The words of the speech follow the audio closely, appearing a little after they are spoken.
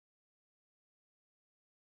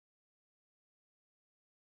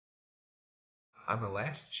On the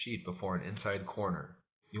last sheet before an inside corner,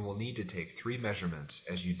 you will need to take 3 measurements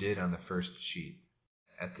as you did on the first sheet,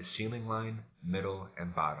 at the ceiling line, middle,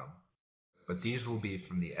 and bottom, but these will be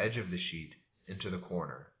from the edge of the sheet into the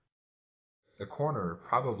corner. The corner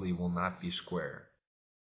probably will not be square.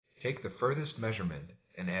 Take the furthest measurement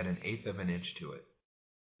and add 1/8 of an inch to it.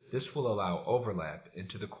 This will allow overlap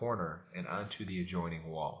into the corner and onto the adjoining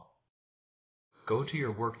wall. Go to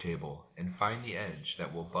your work table and find the edge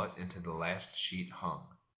that will butt into the last sheet hung.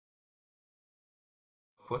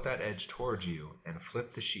 Put that edge towards you and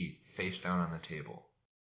flip the sheet face down on the table.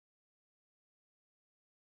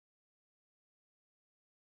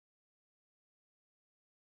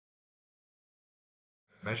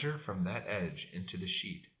 Measure from that edge into the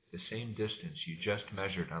sheet the same distance you just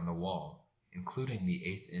measured on the wall, including the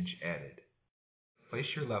 1/8 inch added.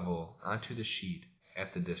 Place your level onto the sheet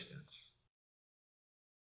at the distance.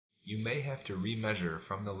 You may have to remeasure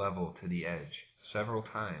from the level to the edge several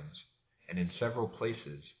times and in several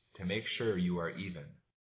places to make sure you are even.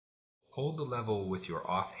 Hold the level with your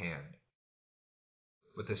off hand.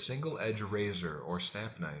 With a single edge razor or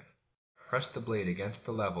snap knife, press the blade against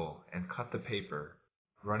the level and cut the paper,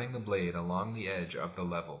 running the blade along the edge of the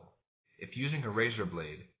level. If using a razor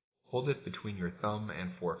blade, hold it between your thumb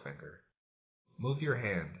and forefinger. Move your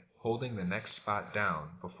hand, holding the next spot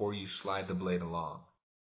down before you slide the blade along.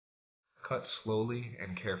 Cut slowly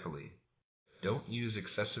and carefully. Don't use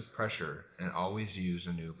excessive pressure and always use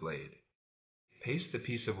a new blade. Paste the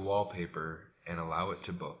piece of wallpaper and allow it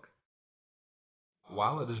to book.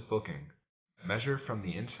 While it is booking, measure from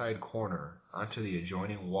the inside corner onto the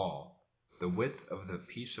adjoining wall the width of the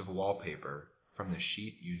piece of wallpaper from the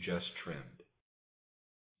sheet you just trimmed.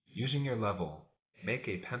 Using your level, make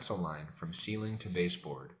a pencil line from ceiling to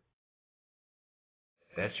baseboard.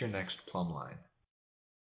 That's your next plumb line.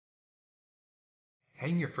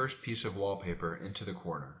 Hang your first piece of wallpaper into the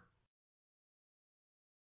corner.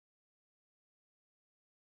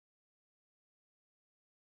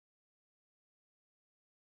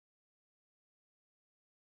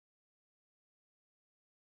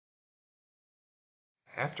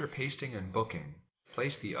 After pasting and booking,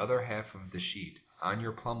 place the other half of the sheet on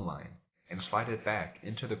your plumb line and slide it back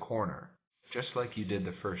into the corner, just like you did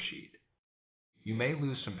the first sheet. You may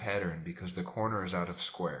lose some pattern because the corner is out of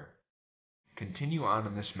square. Continue on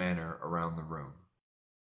in this manner around the room.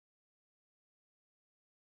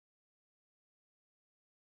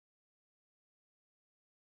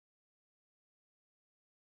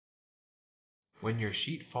 When your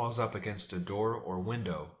sheet falls up against a door or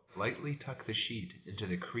window, lightly tuck the sheet into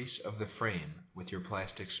the crease of the frame with your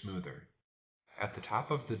plastic smoother. At the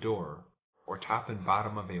top of the door, or top and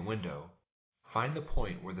bottom of a window, find the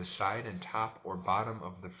point where the side and top or bottom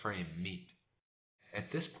of the frame meet.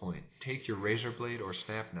 At this point, take your razor blade or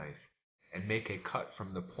snap knife and make a cut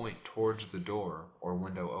from the point towards the door or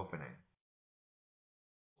window opening.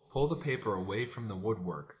 Pull the paper away from the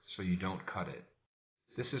woodwork so you don't cut it.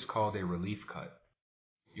 This is called a relief cut.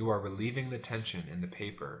 You are relieving the tension in the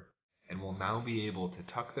paper and will now be able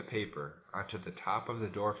to tuck the paper onto the top of the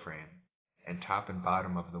door frame and top and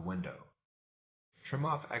bottom of the window. Trim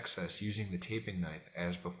off excess using the taping knife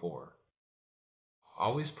as before.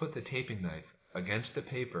 Always put the taping knife against the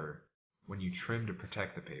paper when you trim to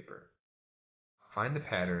protect the paper. Find the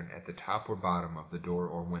pattern at the top or bottom of the door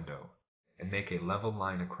or window and make a level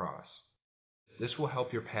line across. This will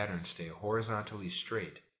help your pattern stay horizontally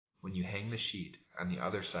straight when you hang the sheet on the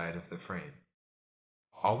other side of the frame.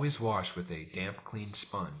 Always wash with a damp, clean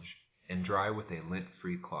sponge and dry with a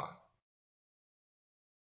lint-free cloth.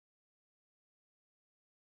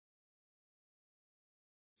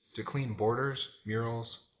 To clean borders, murals,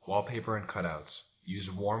 wallpaper, and cutouts, use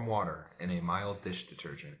warm water and a mild dish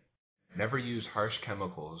detergent. Never use harsh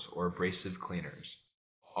chemicals or abrasive cleaners.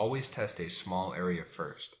 Always test a small area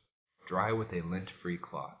first. Dry with a lint-free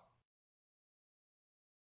cloth.